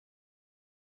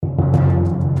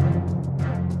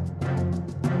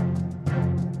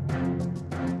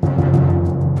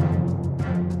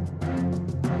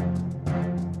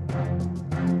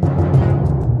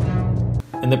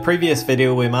the previous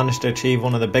video we managed to achieve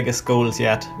one of the biggest goals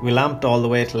yet. We lamped all the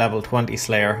way to level 20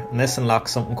 Slayer, and this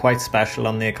unlocks something quite special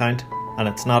on the account, and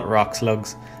it's not rock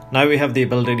slugs. Now we have the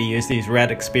ability to use these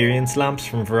red experience lamps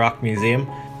from Varrock Museum,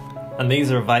 and these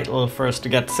are vital for us to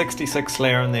get 66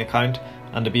 Slayer on the account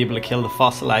and to be able to kill the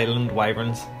Fossil Island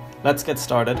wyverns. Let's get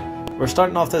started. We're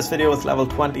starting off this video with level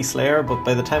 20 Slayer, but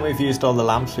by the time we've used all the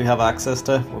lamps we have access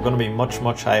to, we're going to be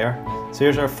much higher. So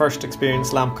here's our first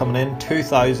experience lamp coming in,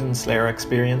 2000 Slayer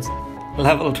experience.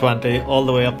 Level 20 all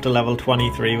the way up to level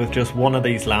 23 with just one of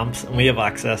these lamps, and we have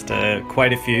access to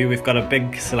quite a few. We've got a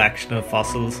big selection of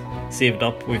fossils saved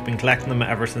up. We've been collecting them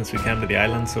ever since we came to the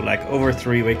island, so like over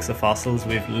 3 weeks of fossils.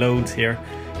 We've loads here.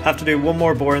 Have to do one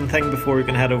more boring thing before we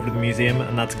can head over to the museum,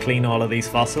 and that's clean all of these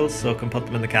fossils so I can put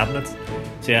them in the cabinets.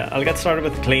 So yeah, I'll get started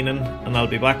with the cleaning and I'll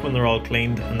be back when they're all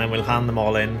cleaned, and then we'll hand them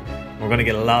all in. We're going to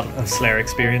get a lot of Slayer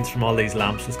experience from all these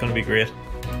lamps. It's going to be great.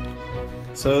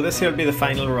 So this here will be the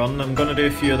final run. I'm going to do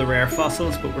a few of the rare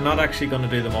fossils, but we're not actually going to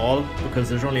do them all because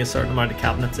there's only a certain amount of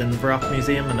cabinets in the Varrock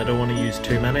Museum and I don't want to use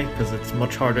too many because it's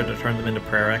much harder to turn them into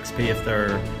prayer XP if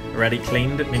they're already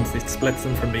cleaned. It means it splits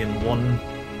them from being one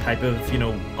type of,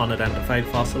 unidentified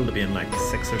fossil to being like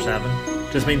 6 or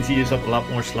 7. Just means you use up a lot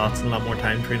more slots and a lot more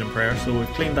time training prayer, so we've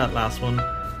cleaned that last one.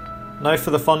 Now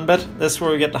for the fun bit, this is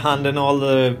where we get to hand in all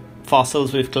the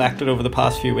fossils we've collected over the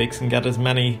past few weeks and get as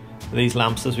many of these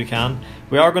lamps as we can.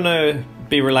 We are going to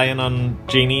be relying on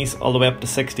genies all the way up to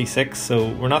 66, so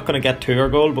we're not going to get to our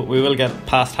goal, but we will get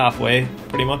past halfway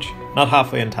pretty much. Not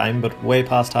halfway in time, but way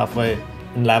past halfway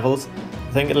in levels.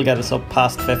 I think it'll get us up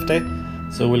past 50.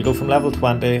 So we'll go from level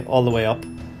 20 all the way up,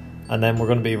 and then we're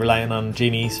going to be relying on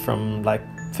genies from like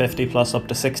 50 plus up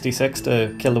to 66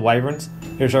 to kill the wyverns.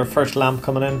 Here's our first lamp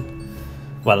coming in.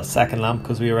 Well, second lamp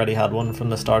because we already had one from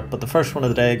the start, but the first one of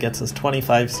the day gets us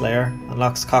 25 Slayer,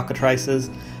 unlocks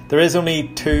cockatrices. There is only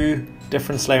 2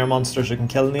 different Slayer monsters you can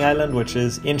kill in the island, which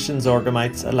is ancient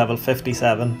Zorgomites at level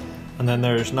 57. And then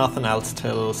there's nothing else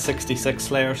till 66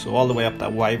 Slayer, so all the way up to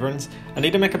wyverns. I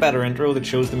need to make a better intro that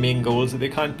shows the main goals of the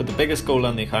account, but the biggest goal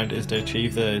on the account is to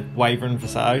achieve the wyvern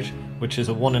visage, which is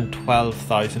a 1 in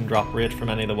 12,000 drop rate from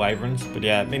any of the wyverns. But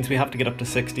yeah, it means we have to get up to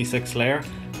 66 Slayer.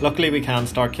 Luckily we can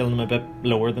start killing them a bit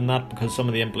lower than that because some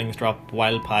of the implings drop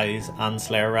wild pies and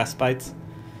Slayer respites.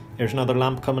 Here's another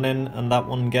lamp coming in, and that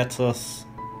one gets us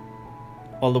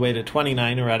all the way to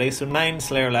 29 already, so 9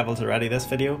 Slayer levels already this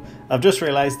video. I've just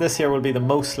realised this here will be the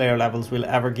most Slayer levels we'll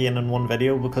ever gain in one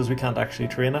video because we can't actually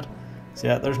train it. So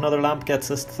yeah, there's another lamp,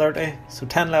 gets us 30, so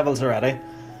 10 levels already.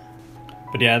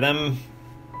 But yeah, them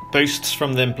boosts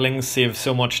from the implings save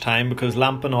so much time because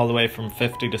lamping all the way from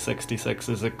 50 to 66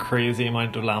 is a crazy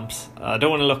amount of lamps. I don't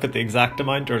want to look at the exact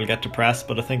amount or it'll get depressed,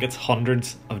 but I think it's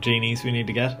hundreds of genies we need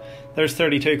to get. There's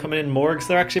 32 coming in. Morgues,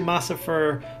 they're actually massive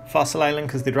for Fossil Island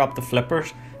because they drop the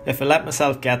flippers. If I let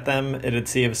myself get them, it'd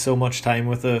save so much time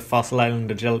with the Fossil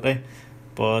Island agility,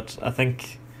 but I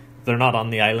think they're not on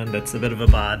the island. It's a bit of a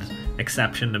bad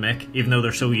exception to make. Even though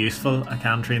they're so useful, I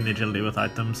can train the agility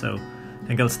without them, so I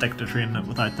think I'll stick to training it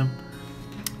without them.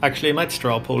 Actually, I might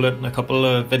straw poll it in a couple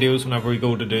of videos whenever we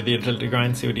go to do the agility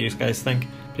grind, see what you guys think.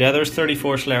 But yeah, there's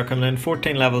 34 Slayer coming in,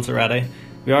 14 levels already.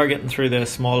 We are getting through the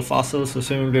small fossils, so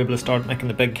soon we'll be able to start making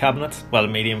the big cabinets. Well,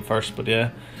 medium first, but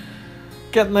yeah,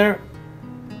 getting there.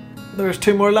 There's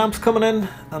 2 more lamps coming in,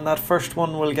 and that first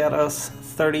one will get us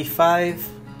 35.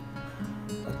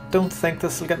 I don't think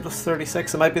this will get us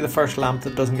 36. It might be the first lamp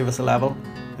that doesn't give us a level.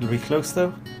 It'll be close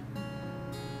though.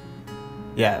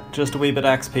 Yeah, just a wee bit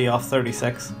XP off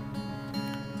 36.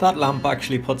 That lamp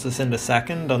actually puts us into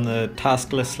second on the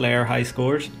taskless Slayer high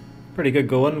scores. Pretty good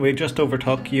going. We just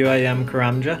overtook UIM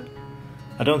Karamja.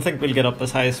 I don't think we'll get up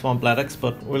as high as Swampletics,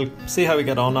 but we'll see how we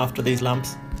get on after these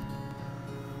lamps.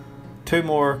 2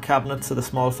 more cabinets of the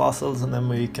small fossils and then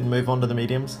we can move on to the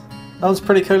mediums. That one's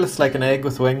pretty cool. It's like an egg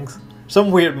with wings.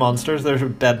 Some weird monsters. There's a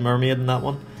dead mermaid in that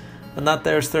one. And that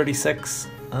there's 36.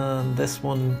 And this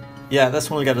one, yeah, this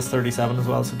one will get us 37 as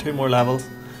well, so 2 more levels.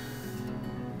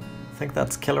 I think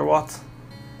that's kilowatts.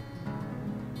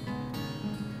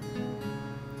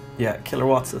 Yeah,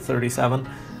 kilowatts at 37.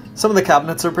 Some of the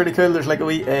cabinets are pretty cool. There's like a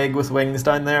wee egg with wings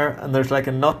down there, and there's like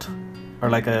a nut, or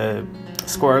like a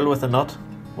squirrel with a nut.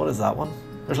 What is that one?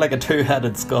 There's like a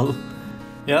 2-headed skull.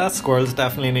 Yeah, that squirrel's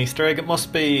definitely an Easter egg. It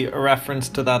must be a reference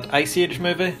to that Ice Age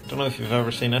movie. Don't know if you've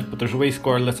ever seen it, but there's a wee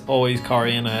squirrel that's always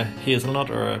carrying a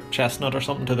hazelnut or a chestnut or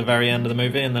something to the very end of the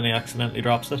movie, and then he accidentally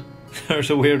drops it.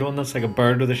 There's a weird one that's like a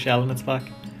bird with a shell in its back.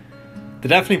 They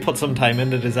definitely put some time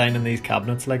into designing these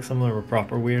cabinets, like some of them were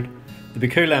proper weird. They'd be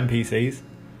cool NPCs.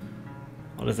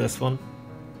 What is this one?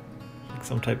 Like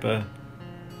some type of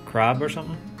crab or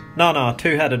something? No,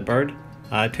 2-headed bird.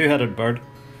 2-headed bird.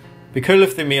 Be cool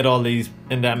if they made all these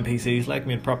into NPCs, like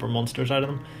made proper monsters out of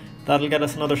them. That'll get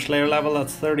us another Slayer level.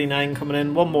 That's 39 coming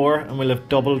in. One more and we'll have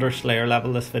doubled our Slayer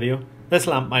level this video. This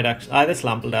lamp might actually... this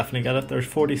lamp will definitely get it. There's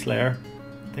 40 Slayer.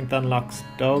 I think that unlocks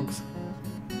dogs.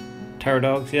 Terror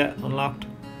dogs, yeah, unlocked.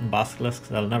 And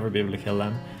basilisks, I'll never be able to kill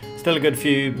them. Still a good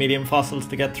few medium fossils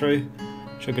to get through.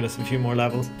 Should get us a few more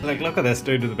levels. Like, look at this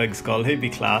dude with the big skull. He'd be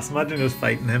class. Imagine just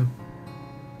fighting him.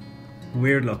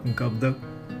 Weird looking cub though.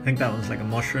 I think that one's like a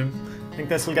mushroom. I think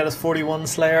this will get us 41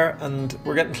 Slayer, and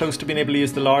we're getting close to being able to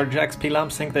use the large XP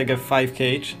lamps. I think they give 5k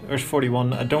each. There's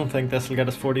 41. I don't think this will get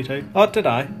us 42. Oh, it did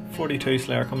I. 42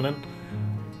 Slayer coming in.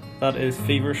 That is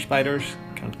fever spiders.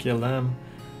 Can't kill them.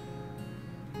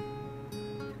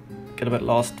 Get a bit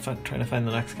lost trying to find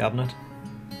the next cabinet.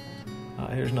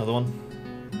 Here's another one.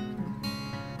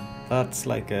 That's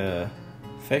like a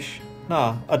fish.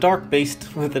 No, a dark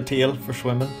beast with a tail for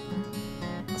swimming.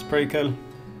 That's pretty cool.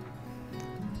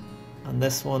 And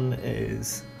this one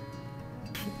is...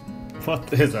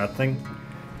 what is that thing?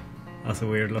 That's a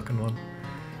weird looking one.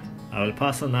 I will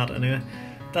pass on that anyway.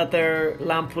 That there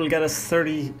lamp will get us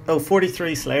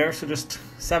 43 Slayer, so just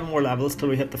 7 more levels till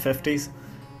we hit the 50s.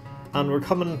 And we're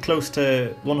coming close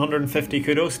to 150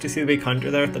 kudos. Do you see the big counter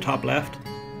there at the top left?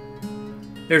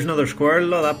 There's another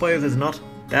squirrel. Oh, that boy with his nut.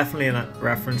 Definitely a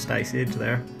reference to Ice Age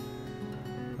there.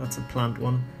 That's a plant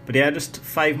one. But yeah, just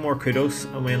 5 more kudos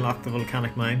and we unlock the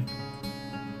volcanic mine.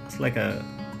 It's like a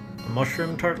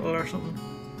mushroom turtle or something.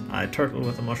 A turtle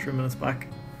with a mushroom in its back.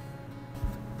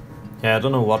 Yeah, I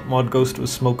don't know what Mod Ghost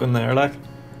was smoking there, like.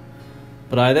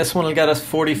 But this one will get us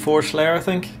 44 Slayer, I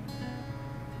think.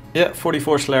 Yeah,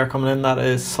 44 Slayer coming in. That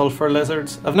is sulfur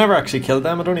lizards. I've never actually killed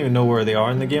them. I don't even know where they are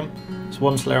in the game. It's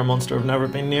one Slayer monster I've never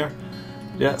been near.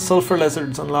 Yeah, sulfur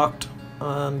lizards unlocked.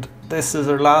 And this is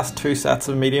our last 2 sets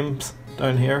of mediums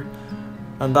down here.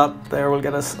 And that there will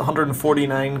get us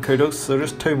 149 kudos. So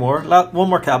just 2 more. One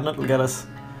more cabinet will get us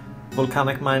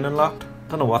volcanic mine unlocked.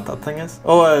 Don't know what that thing is.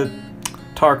 Oh, a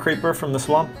tar creeper from the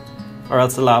swamp. Or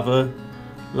else a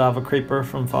lava creeper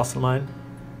from fossil mine.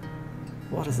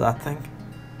 What is that thing?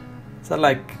 Is that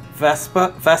like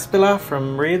Vespula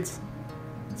from Raids?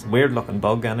 It's a weird looking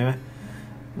bug anyway.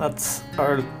 That's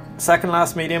our second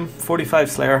last medium,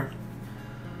 45 Slayer.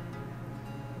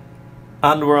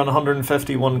 And we're on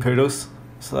 151 kudos,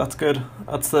 so that's good.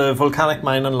 That's the volcanic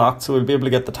mine unlocked, so we'll be able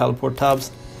to get the teleport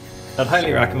tabs. I'd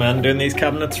highly recommend doing these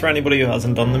cabinets for anybody who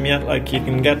hasn't done them yet. Like, you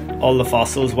can get all the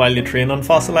fossils while you train on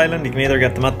Fossil Island. You can either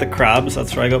get them at the crabs,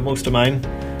 that's where I got most of mine,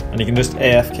 and you can just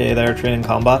AFK there training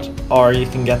combat, or you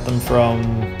can get them from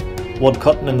wood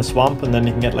cutting in the swamp, and then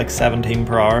you can get like 17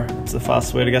 per hour. It's the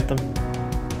fastest way to get them.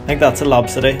 I think that's a lob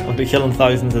city. I'll be killing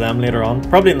thousands of them later on.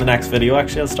 Probably in the next video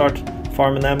actually I'll start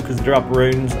farming them, because they drop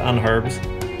runes and herbs.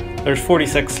 There's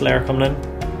 46 Slayer coming in.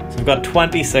 So we've got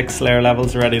 26 Slayer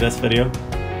levels already this video.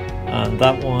 And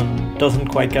that one doesn't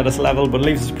quite get us a level, but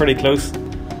leaves us pretty close.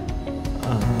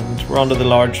 And we're onto the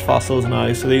large fossils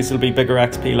now, so these will be bigger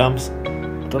XP lamps.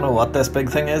 Don't know what this big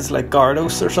thing is, like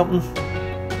Gardos or something.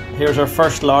 Here's our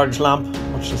first large lamp. How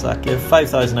much does that give?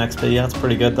 5000 XP, that's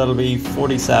pretty good. That'll be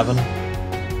 47.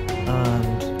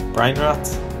 And brine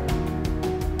rats.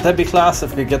 They'd be class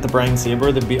if we could get the brine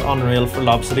saber. They'd be unreal for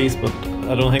lob cities, but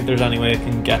I don't think there's any way I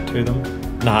can get to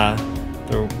them. Nah,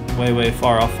 they're way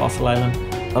far off Fossil Island.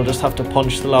 I'll just have to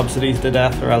punch the lob cities to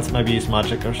death, or else maybe use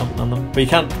magic or something on them. But you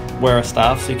can't wear a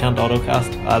staff, so you can't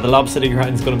autocast. The lob city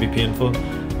grind is going to be painful.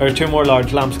 There are 2 more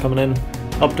large lamps coming in,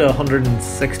 up to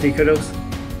 160 kudos.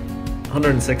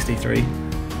 163.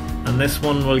 And this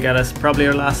one will get us probably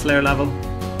our last Slayer level.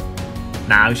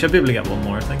 Nah, we should be able to get 1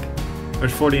 more, I think.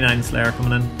 There's 49 Slayer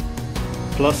coming in.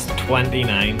 Plus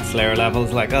 29 Slayer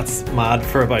levels. Like, that's mad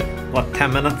for about, what,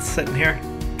 10 minutes sitting here?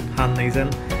 Hand these in.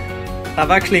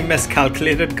 I've actually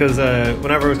miscalculated, because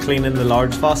whenever I was cleaning the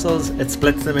large fossils, it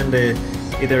splits them into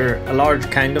either a large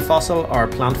kind of fossil or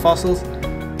plant fossils,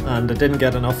 and I didn't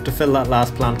get enough to fill that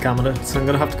last plant cabinet, so I'm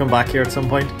going to have to come back here at some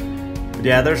point. But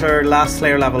yeah, there's our last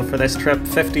Slayer level for this trip,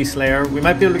 50 Slayer. We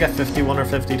might be able to get 51 or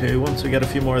 52 once we get a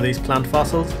few more of these plant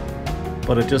fossils,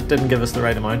 but it just didn't give us the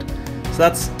right amount.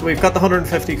 So we've got the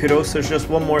 150 kudos. There's just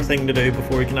 1 more thing to do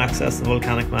before we can access the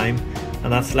volcanic mine,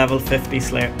 and that's level 50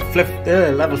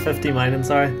 level 50 mining,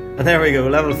 sorry. And there we go,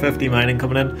 level 50 mining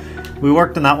coming in. We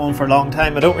worked on that one for a long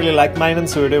time. I don't really like mining,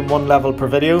 so we're doing 1 level per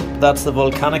video. That's the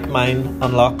volcanic mine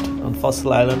unlocked on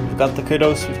Fossil Island. We've got the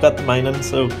kudos, we've got the mining,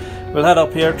 so we'll head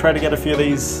up here, try to get a few of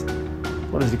these,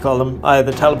 what does he call them?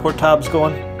 The teleport tabs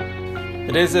going.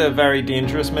 It is a very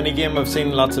dangerous minigame. I've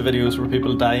seen lots of videos where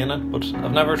people die in it, but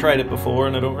I've never tried it before,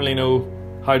 and I don't really know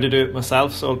how to do it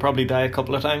myself, so I'll probably die a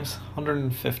couple of times.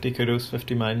 150 kudos,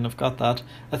 50 mining, I've got that.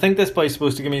 I think this boy's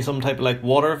supposed to give me some type of like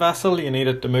water vessel. You need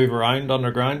it to move around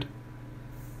underground.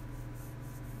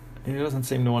 He doesn't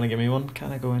seem to want to give me one.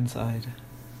 Can I go inside?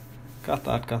 Got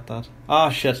that. Ah,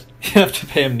 shit. You have to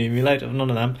pay him Numulite. I've none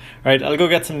of them. Right, I'll go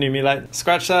get some Numulite.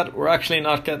 Scratch that. We're actually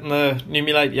not getting the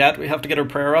Numulite yet. We have to get our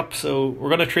prayer up, so we're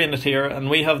going to train it here, and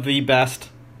we have the best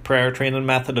prayer training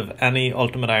method of any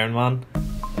Ultimate Iron Man.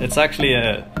 It's actually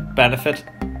a benefit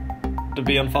to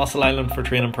be on Fossil Island for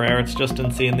training prayer. It's just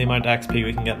insane the amount of XP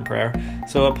we can get in prayer.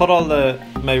 So I put all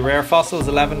my rare fossils,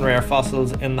 11 rare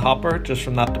fossils, in the hopper just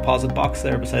from that deposit box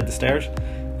there beside the stairs.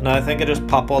 Now I think I just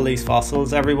pop all these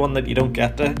fossils. Every one that you don't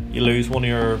get to, you lose one of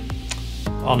your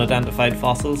unidentified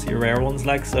fossils, your rare ones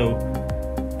like. So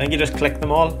I think you just click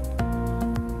them all,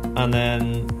 and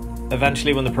then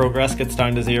eventually when the progress gets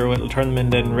down to 0, it'll turn them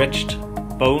into enriched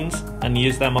bones and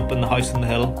use them up in the house on the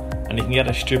hill, and you can get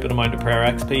a stupid amount of prayer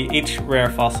XP. Each rare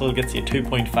fossil gets you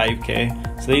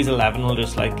 2.5k, so these 11 will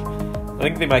just like, I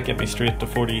think they might get me straight to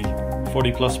 40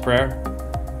 plus prayer.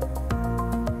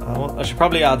 I should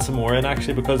probably add some more in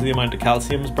actually, because of the amount of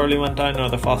calciums barely went down, or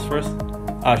the phosphorus.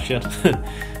 Ah shit,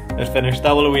 it finished.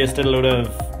 That will have wasted a load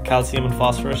of calcium and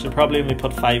phosphorus. I'll probably only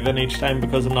put 5 in each time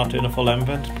because I'm not doing a full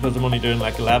invent, because I'm only doing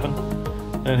like 11.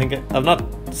 And I think I've not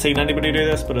seen anybody do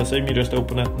this, but I assume you just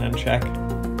open it and then check.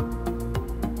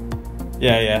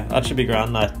 Yeah, that should be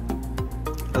grand now.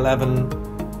 11.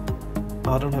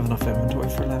 Oh, I don't have enough inventory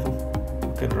for 11.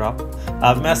 Good drop.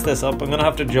 I've messed this up. I'm gonna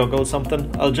have to juggle something.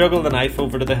 I'll juggle the knife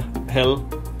over to the hill.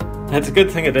 It's a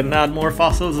good thing I didn't add more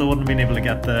fossils. I wouldn't have been able to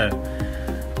get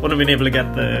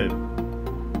the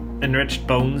enriched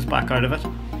bones back out of it.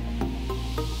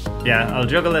 Yeah, I'll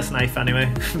juggle this knife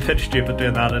anyway. A bit stupid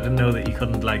doing that. I didn't know that you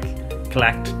couldn't like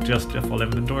collect just a full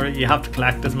inventory. You have to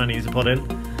collect as many as you put in.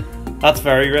 That's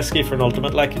very risky for an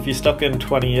ultimate. Like if you stuck in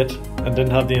 28 and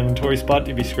didn't have the inventory spot,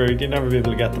 you'd be screwed. You'd never be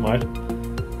able to get them out.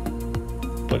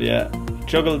 But yeah,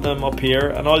 juggle them up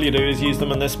here, and all you do is use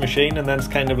them on this machine, and then it's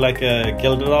kind of like a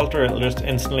gilded altar. It'll just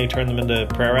instantly turn them into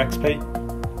prayer XP.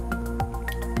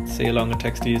 See how long it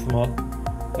takes to use them all.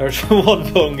 There's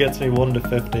one bone gets me 1 to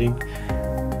 15.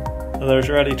 And there's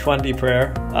already 20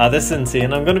 prayer. This is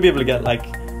insane. I'm going to be able to get like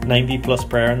 90 plus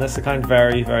prayer in this account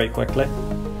very, very quickly.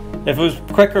 If it was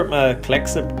quicker at my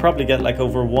clicks, I'd probably get like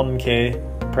over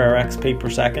 1k prayer XP per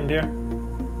second here.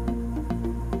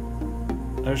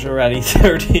 There's already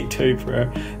 32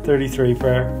 prayer, 33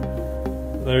 prayer.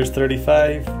 There's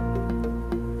 35,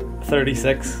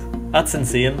 36. That's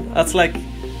insane. That's like,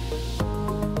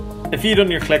 if you done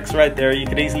your clicks right there, you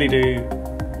could easily do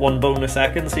 1 bone a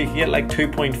second, so you can get like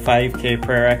 2.5k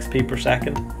prayer XP per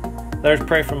second. There's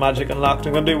Pray for Magic unlocked.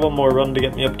 I'm going to do one more run to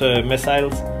get me up to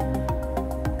missiles.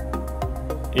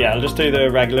 Yeah, I'll just do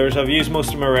the regulars. I've used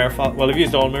most of my rare well, I've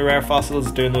used all my rare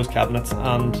fossils doing those cabinets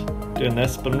and doing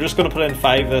this, but I'm just going to put in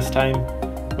 5 this time,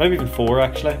 maybe even 4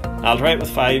 actually. I'll try it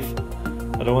with 5. I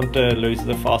don't want to lose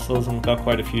the fossils, and I've got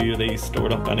quite a few of these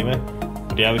stored up anyway.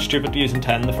 But yeah, I was stupid using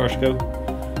 10 the first go.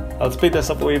 I'll speed this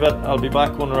up a wee bit. I'll be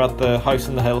back when we're at the house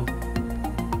on the hill.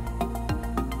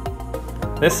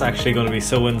 This is actually going to be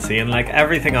so insane. Like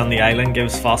everything on the island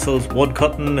gives fossils.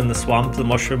 Woodcutting in the swamp, the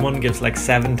mushroom one, gives like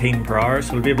 17 per hour,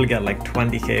 so we'll be able to get like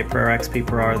 20k per XP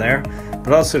per hour there.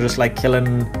 But also just like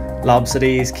killing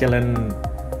lobsidies, killing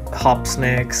hop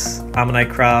snakes, ammonite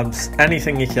crabs,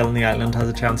 anything you kill on the island has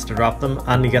a chance to drop them,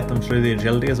 and you get them through the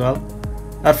agility as well.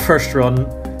 That first run,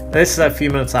 this is a few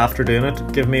minutes after doing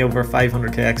it, give me over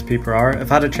 500k XP per hour.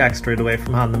 If I had to check straight away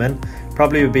from handing them in,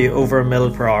 probably would be over a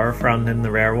mil per hour for handing in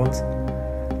the rare ones.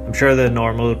 I'm sure the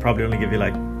normal will probably only give you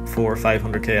like 400 or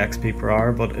 500k XP per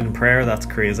hour, but in prayer that's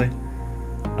crazy.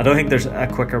 I don't think there's a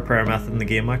quicker prayer method in the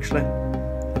game actually.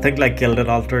 I think like Gilded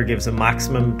Altar gives a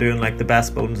maximum, doing like the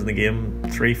best bones in the game,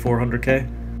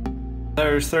 300-400k.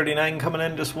 There's 39 coming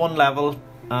in, just 1 level,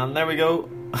 and there we go.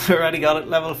 I already got it,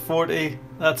 level 40.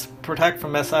 That's Protect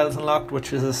from Missiles unlocked,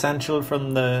 which is essential for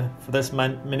this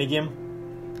minigame.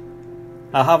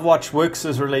 I have watched Wooks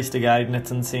has released a guide, and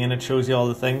it's insane. It shows you all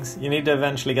the things. You need to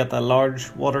eventually get that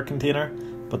large water container,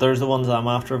 but there's the ones I'm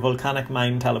after. Volcanic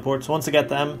Mine teleports. Once I get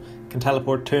them, I can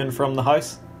teleport to and from the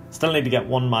house. Still need to get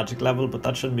 1 magic level, but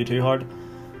that shouldn't be too hard.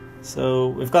 So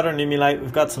we've got our Numulite,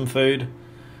 we've got some food.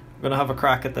 We're going to have a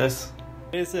crack at this.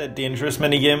 It's a dangerous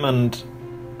minigame, and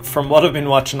from what I've been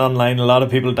watching online, a lot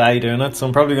of people die doing it, so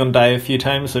I'm probably going to die a few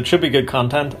times, so it should be good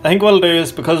content. I think what I'll do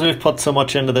is, because we've put so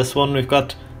much into this one, we've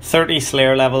got 30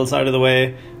 Slayer levels out of the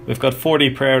way, we've got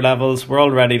 40 prayer levels, we're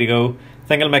all ready to go. I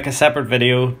think I'll make a separate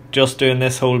video just doing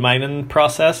this whole mining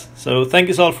process. So thank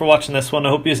you all for watching this one, I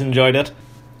hope you enjoyed it.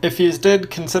 If you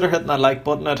did, consider hitting that like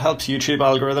button. It helps YouTube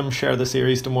algorithm share the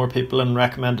series to more people and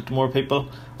recommend it to more people.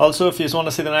 Also, if you want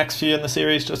to see the next few in the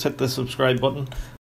series, just hit the subscribe button.